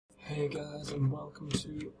Hey guys, and welcome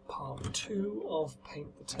to part 2 of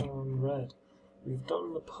Paint the Town Red. We've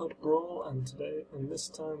done the pub brawl, and this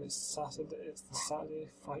time it's Saturday. It's the Saturday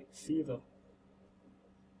Fight Fever.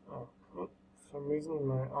 Oh, for some reason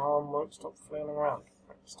my arm won't stop flailing around.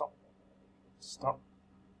 Right, stop.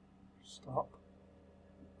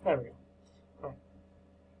 There we go. Right.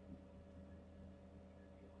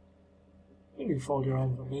 You fold your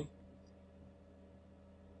arm for me.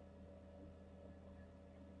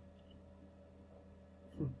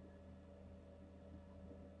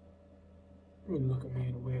 You look at me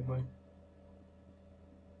in a weird way.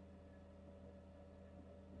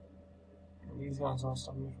 These guys are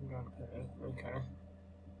stopping me from going up here. Okay.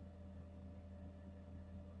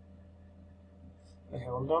 Okay,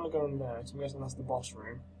 well, I'm going to go in there, so I'm guessing that's the boss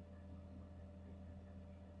room.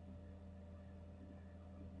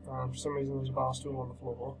 For some reason there's a bar stool on the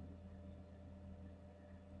floor.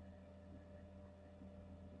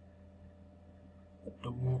 The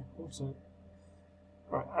door. What's it?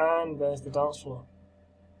 Right, and there's the dance floor.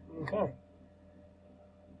 Okay.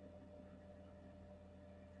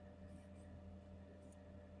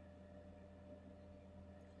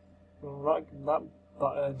 Well,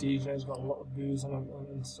 that DJ's got a lot of booze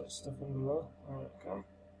and such stuff in there. Alright, okay.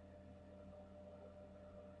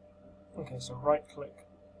 Okay, so right click,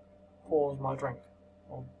 pause my drink,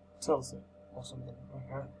 or tilt it, or something.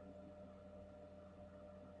 Okay.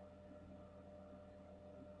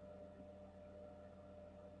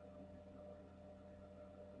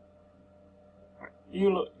 You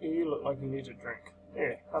look like you need a drink.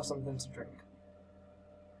 Here, have something to drink.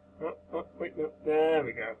 Oh, wait, no, there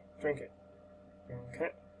we go. Drink it.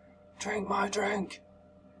 Okay. Drink my drink!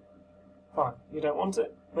 Fine, you don't want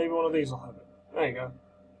it? Maybe one of these will have it. There you go.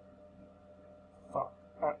 Fuck.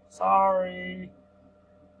 Sorry!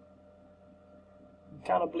 I'm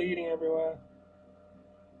kind of bleeding everywhere.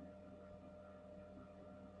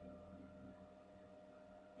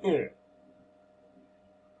 Yeah.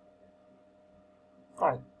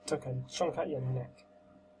 I took a chunk out your neck.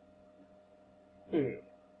 Ew.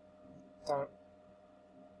 Don't.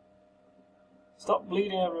 Stop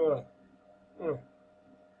bleeding everywhere. Ew.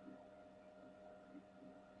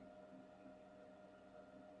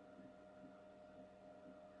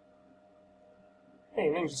 Hey,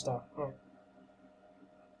 ninja star. Right.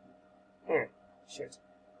 Here. Shit.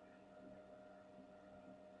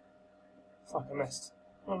 Fuck, I missed.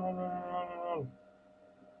 Run.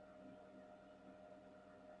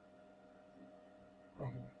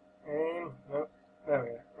 Aim. Nope. There we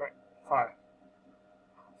go. Right. Fire.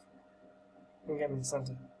 You can get me in the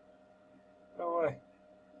center. Go away.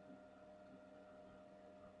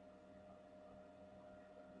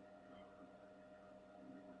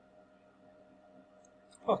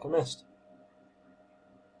 Fuck, I missed.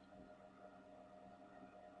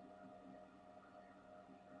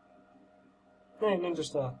 Hey, ninja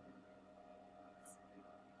star.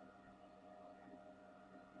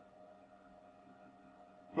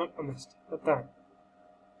 Nope, I missed. But down.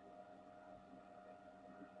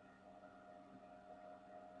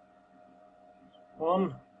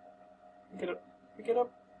 One. Pick it up. Pick it up.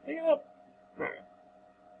 Pick it up. There.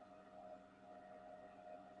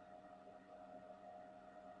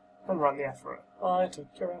 And run the effort. I took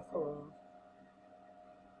your effort.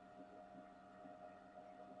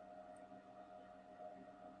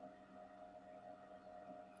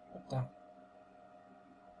 Put down.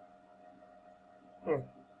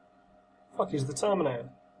 Fuck, he's the Terminator.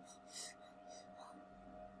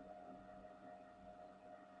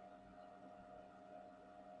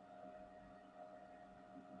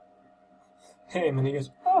 Hit him and he goes,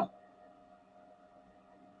 ah!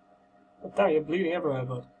 But damn, you're bleeding everywhere,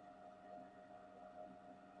 bud.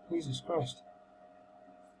 Jesus Christ.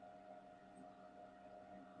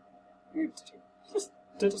 You just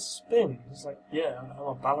did a spin. It's like, yeah, I'm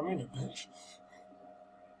a ballerina, bitch.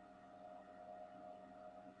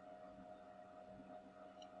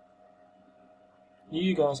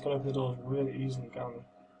 You guys can open the doors really easily, can't you?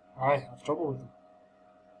 I have trouble with them.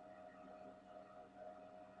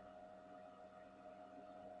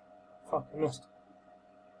 Fuck, I missed.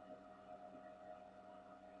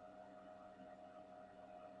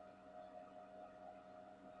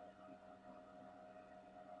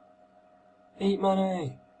 Eat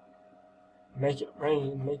money! Make it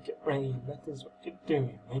rain, that is what you're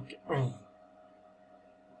doing, make it rain.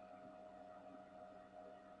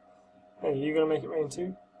 Hey, you gonna make it rain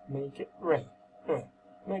too? Make it rain.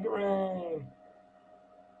 Make it rain!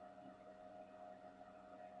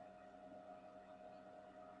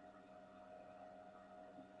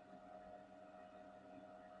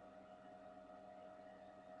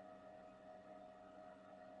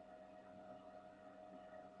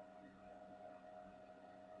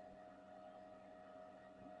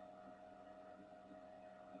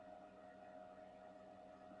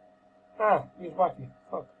 Ah, he's whacking me.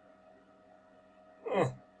 Fuck.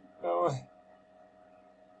 Go away.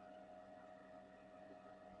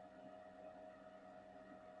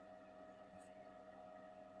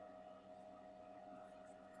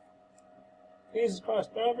 Jesus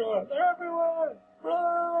Christ, they're everywhere! They're everywhere!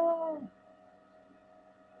 Run!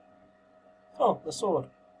 Oh, the sword.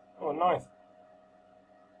 Oh, a knife.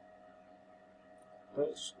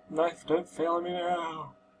 Knife, don't fail me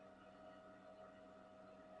now.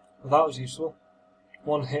 Well, that was useful.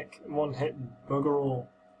 One hit, bugger all.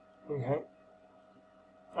 Okay.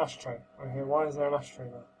 Ashtray. Okay, why is there an ashtray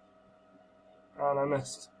there? And I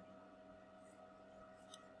missed.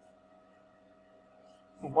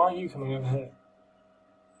 Why are you coming over here?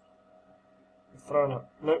 You're throwing up.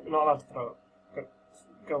 Nope, you're not allowed to throw up.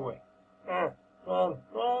 Go away. Run!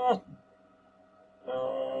 Run!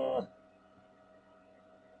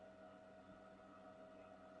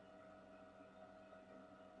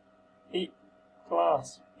 Eat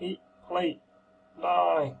glass. Eat plate.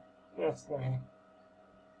 Die. Yes, there.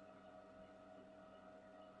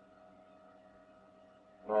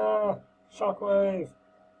 Shockwave.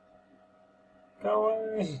 Go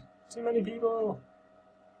away. Too many people.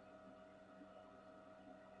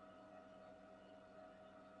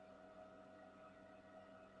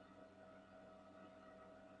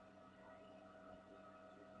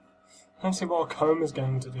 I don't see what a comb is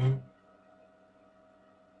going to do.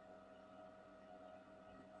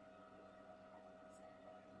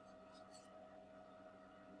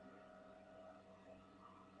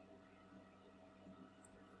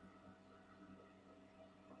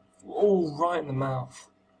 All right in the mouth.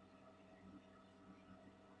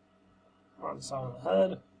 Right on the side of the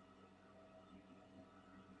head.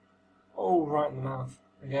 All right in the mouth.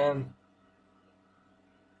 Again.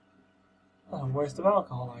 That's a waste of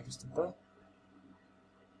alcohol I just did there.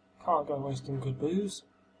 Can't go wasting good booze.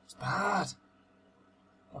 It's bad.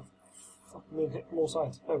 I've fucking been hit from all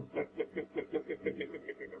sides. No, no, no, no, no, no,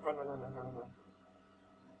 no, no, no, no, no, run.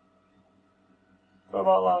 Throw that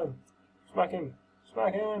line. Smack him.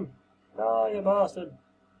 Smack him. Ah, you bastard.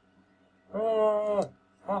 Ah,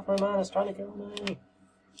 half my man is trying to kill me.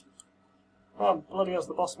 Ah, bloody hell's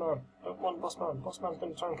the boss man. Don't want boss man. Boss man's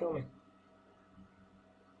going to try and kill me.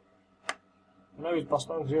 I know he's boss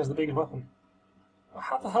man because he has the biggest weapon.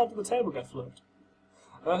 How the hell did the table get flipped?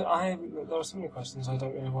 There are so many questions I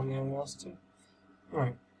don't really want the answer to.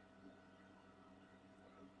 Right.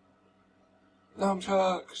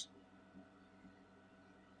 Nunchucks!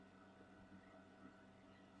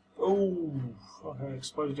 Oh, I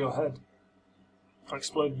exploded your head. I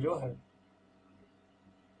exploded your head.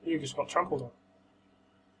 You just got trampled on.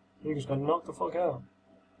 You just got knocked the fuck out.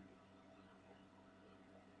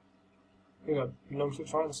 You got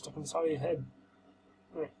nunchucks right stuck inside of your head.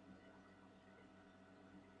 Right.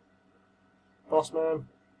 Boss man.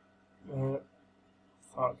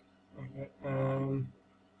 Fuck. Okay.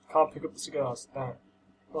 Can't pick up the cigars. Damn it.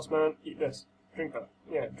 Boss man, eat this. Drink that.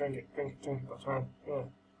 Yeah, drink it, boss man. Yeah.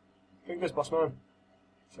 Drink this, boss man.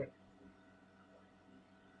 Shit.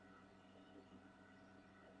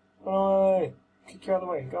 Go away! Kick you out of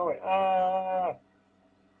the way. Go away. Ah!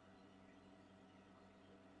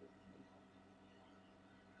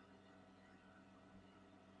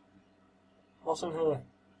 What's in here?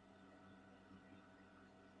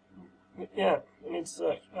 Yeah, it needs to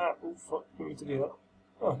search. Ah, oh fuck, you need to do that.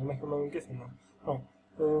 Oh, I can make my own GIF in there. Oh.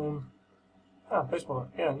 Baseball.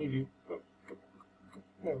 Yeah, I need you. Go.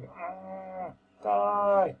 There we go. Ah!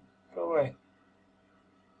 Die! Go away.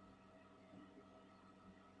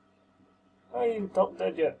 Oh, you're not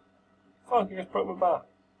dead yet. Fuck, you just broke my back.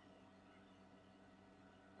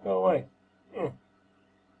 Go away.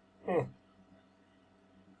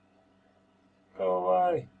 Go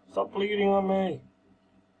away. Stop bleeding on me.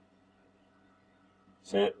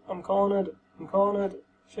 Shit, I'm cornered.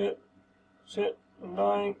 Shit, I'm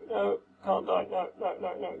dying. No, can't die.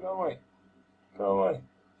 No, go away. Go away.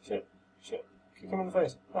 Shit. Kick him in the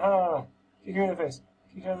face. Aha! Kick him in the face.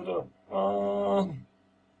 Kick out the door.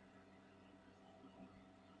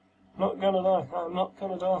 I'm not gonna die. I'm not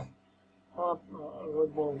gonna die. Well,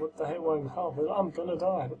 what the hell? I'm gonna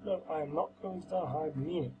die. But no, I am not going to die. I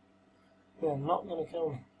mean it. They're not gonna kill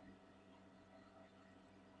me.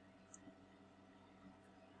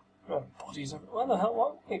 No, bodies everywhere. Where the hell?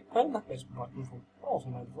 What? Wait, where did that baseball bat come from? That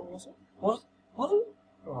wasn't there before, was it? Was it?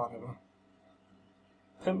 Oh, I don't know.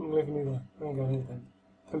 Pimp, I'm leaving you there. I ain't going anything.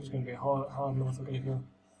 Pimp's gonna be a hard motherfucker to kill.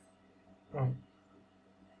 Right.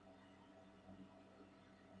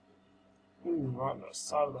 Ooh, right on the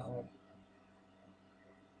side of the head.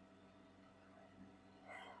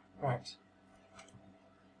 Right.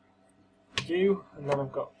 You, and then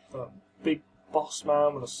I've got the big boss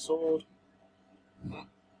man with a sword.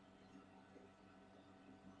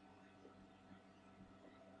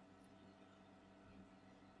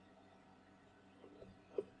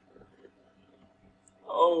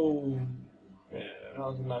 Oh, yeah, that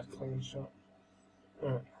was a nice clean shot.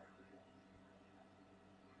 Right.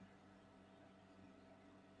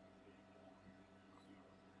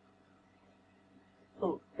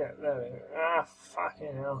 Oh, yeah, there we go. Ah,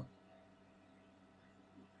 fucking hell.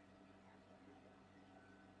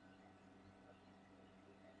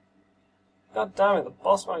 God damn it, the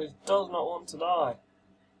boss man just does not want to die.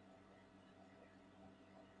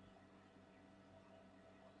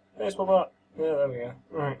 Baseball bat. Yeah, there we go.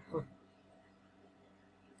 Right.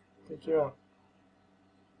 Take you out.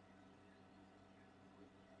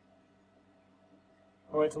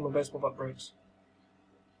 I'll wait till the baseball bat breaks.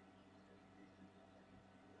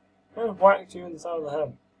 I whacked you in the side of the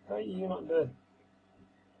head. How are you not dead?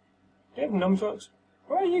 Do you have nunchucks?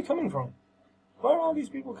 Where are you coming from? Where are all these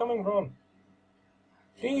people coming from?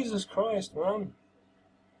 Jesus Christ, man.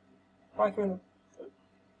 Whack him in the...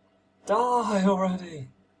 Die already!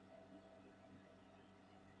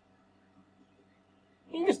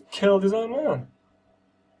 He just killed his own man.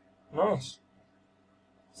 Nice.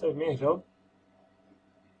 Saved me a job.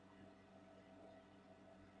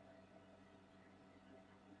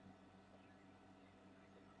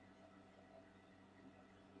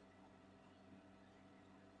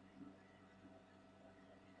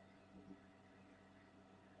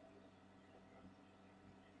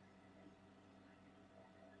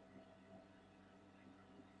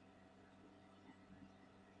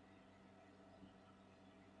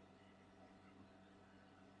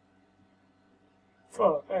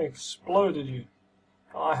 Fuck, I exploded you.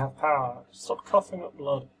 I have power. Stop coughing up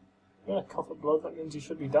blood. You're gonna cough up blood, that means you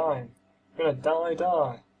should be dying. You're gonna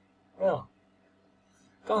die. Yeah.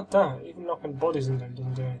 God damn it, even knocking bodies into him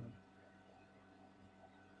doesn't do anything.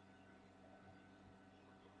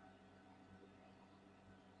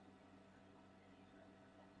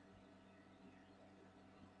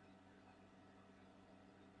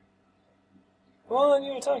 Why are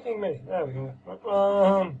you attacking me? There we go.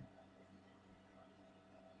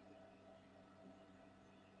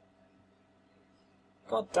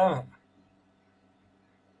 God damn it.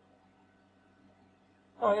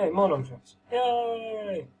 Oh yay, more nunchucks.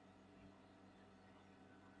 Yay!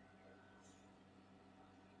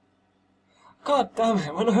 God damn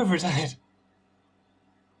it, went over his head.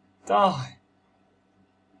 Die.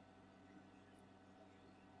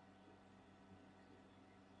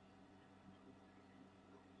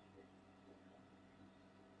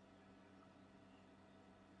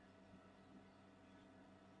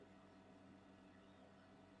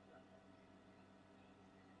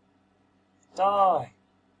 Die.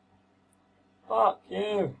 Fuck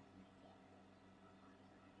you.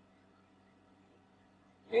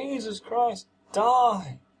 Jesus Christ,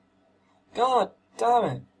 die. God damn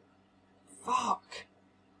it. Fuck.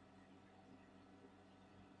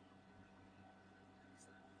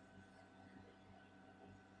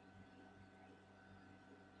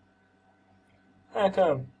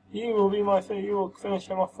 Haircomb, you will be my fate. You will finish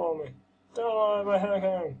him off for me. Die by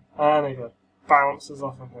Haircomb. And he just bounces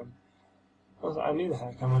off of him. I knew the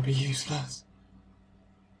Haircomb would be useless.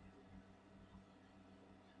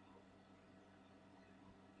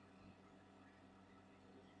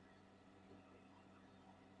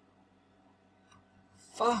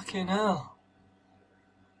 Fucking hell.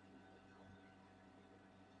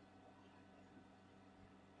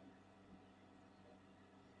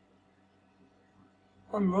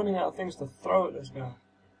 I'm running out of things to throw at this guy.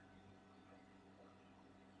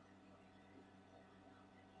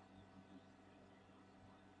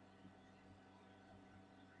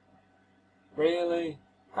 Really?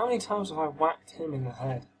 How many times have I whacked him in the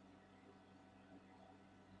head?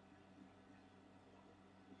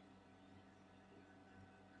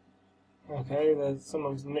 Okay, there's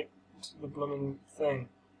someone's nicked the blooming thing.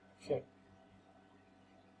 Shit.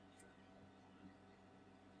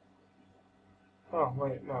 Oh,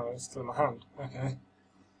 wait, no, it's still in my hand. Okay.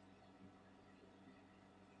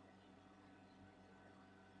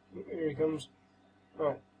 Here he comes.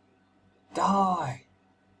 Right. Die!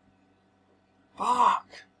 Fuck!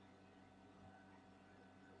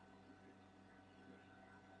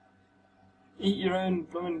 Eat your own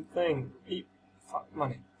blooming thing. Eat. Fuck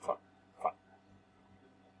money. Fuck. Fuck.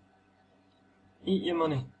 Eat your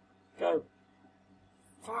money. Go.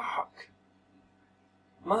 Fuck!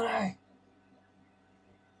 Money!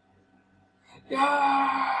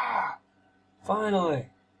 Yeah! Finally!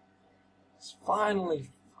 It's finally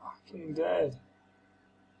fucking dead.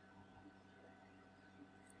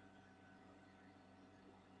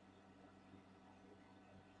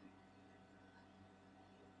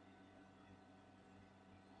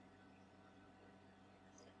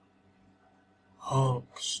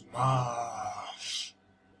 Hulk smash!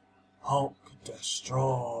 Hulk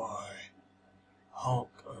destroy!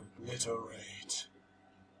 Hulk obliterate!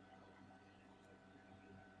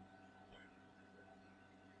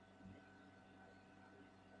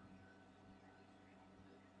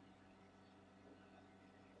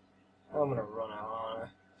 I'm gonna run out, aren't I?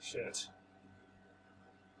 Shit.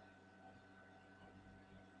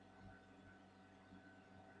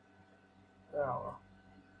 Oh well.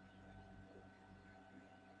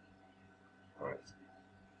 Right.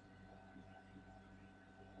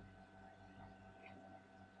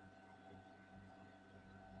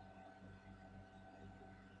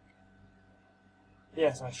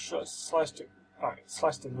 Yes, I sliced it. Right,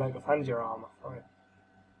 sliced the leg off and your armor. Right.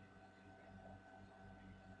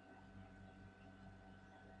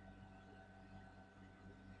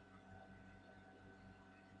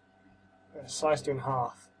 Sliced it in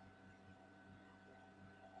half.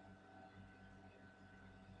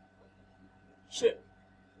 Shit.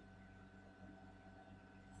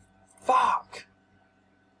 Fuck!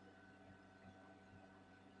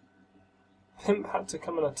 Pimp had to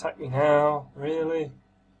come and attack me now. Really?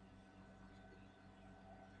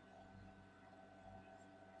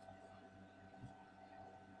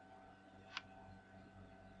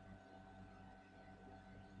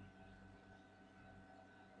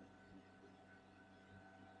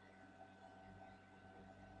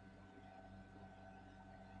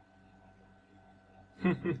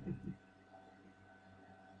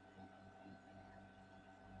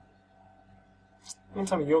 One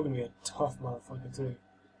time you're gonna be a tough motherfucker too.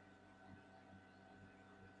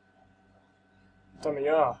 Damn it,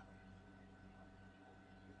 you are.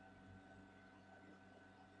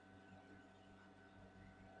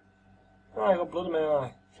 Oh, I got blood in my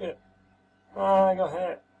eye. Shit. Oh, I got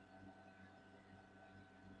hit.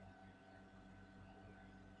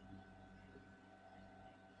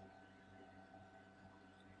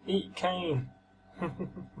 Eat cane.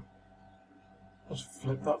 Just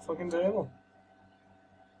flip that fucking table.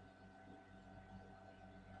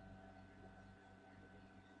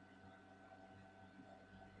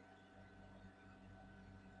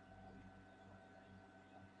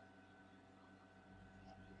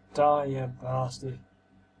 Die, you bastard.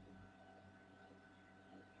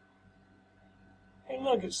 Hey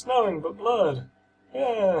look, it's snowing, but blood.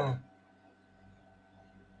 Yeah.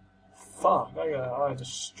 Fuck, I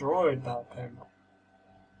destroyed that pimp.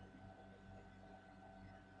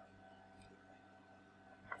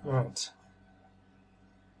 Right.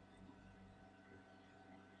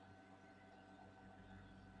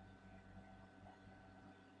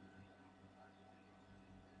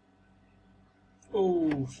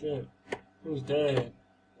 Oh shit. He's dead.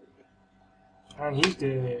 And he's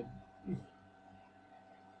dead.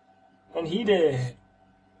 And he dead.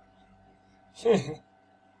 Shit.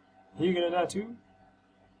 You gonna die too?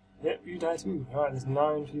 Yep, you die too. Alright, there's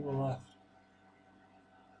 9 people left.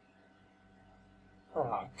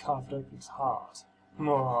 Ah, carved open his heart.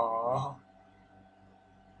 Aww.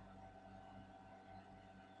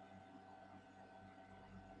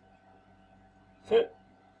 Shit.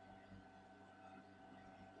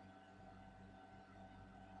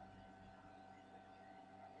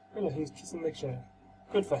 Really, he's kissing the chair.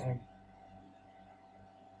 Good for him.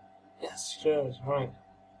 Yes, sure, right.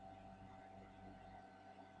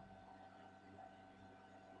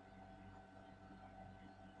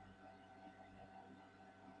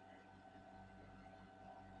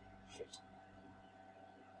 Shit.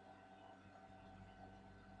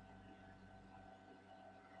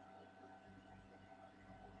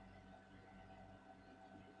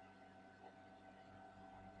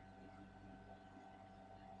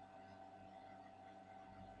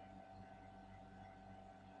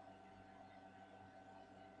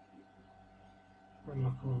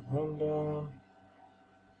 Knuckle run down.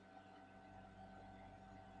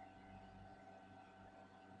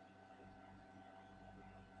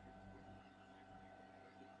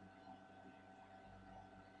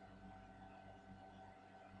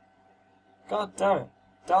 God damn it.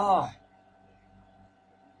 Die.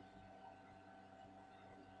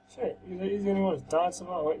 Shit, he's the only one who's died so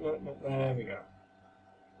far. Wait, no, there we go.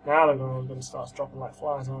 Now they're going to start dropping like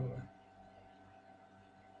flies, aren't they?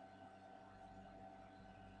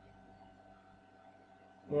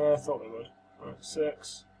 Yeah, I thought they would. Right,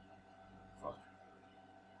 6. Fuck.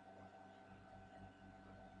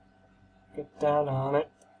 Get down on it.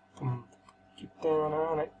 Get down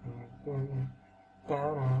on it.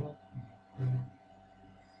 Down on it.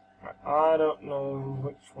 Right, I don't know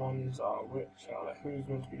which ones are which. Like who's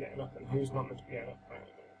meant to be getting up and who's not meant to be getting up.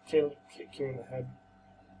 Kick you in the head.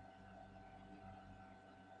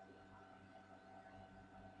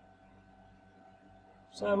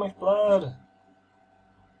 So much blood.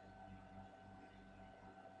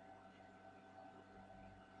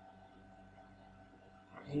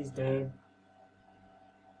 He's dead.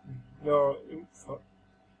 You're... Oops, fuck.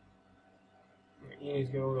 You need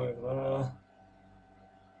to go all over there.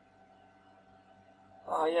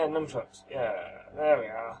 Oh yeah, nunchucks. Yeah, there we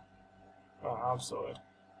are. Oh, I'm sorted.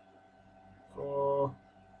 4,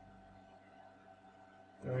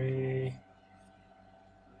 3.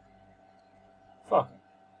 Fuck.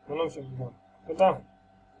 The nunchucks are gone. Go down.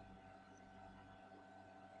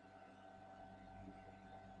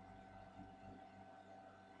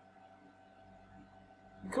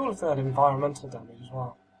 It'd be cool if they had environmental damage as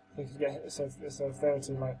well. They could get hit, so if they were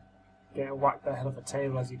to like get whacked their head off a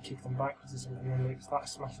table as you kick them backwards or something, and then they start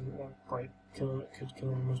smashing it, that break, could kill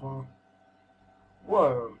them as well.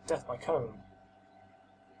 Whoa! Death by cone.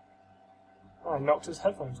 I knocked his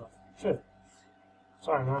headphones off. Shit.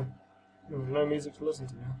 Sorry, man. No music to listen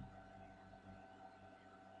to now.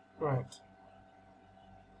 Right.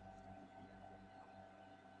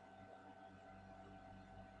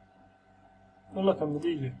 Oh look, I'm the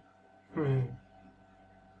DJ.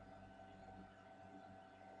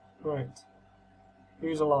 Right.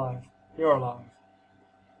 Who's alive? You're alive.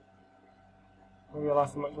 I'll be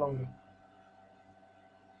alive for much longer.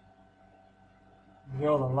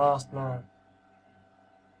 You're the last man.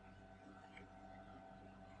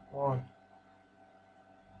 1,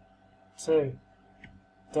 2.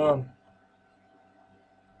 Done.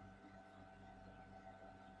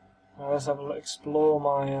 Now let's have a look, explore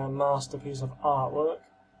my masterpiece of artwork.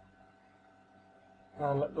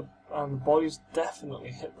 And the bodies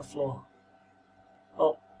definitely hit the floor.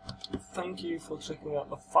 Oh, thank you for checking out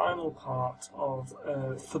the final part of,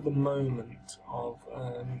 for the moment, of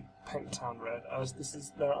Paint Town Red. As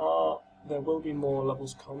there will be more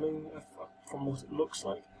levels coming from what it looks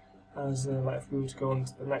like. As like if we were to go on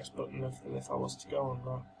to the next button, if I was to go on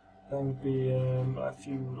that, there would be a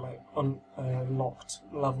few like unlocked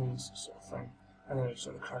levels sort of thing, and then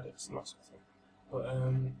sort of credits and that sort of thing.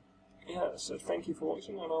 But yeah, so thank you for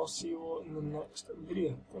watching, and I'll see you all in the next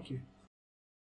video. Thank you.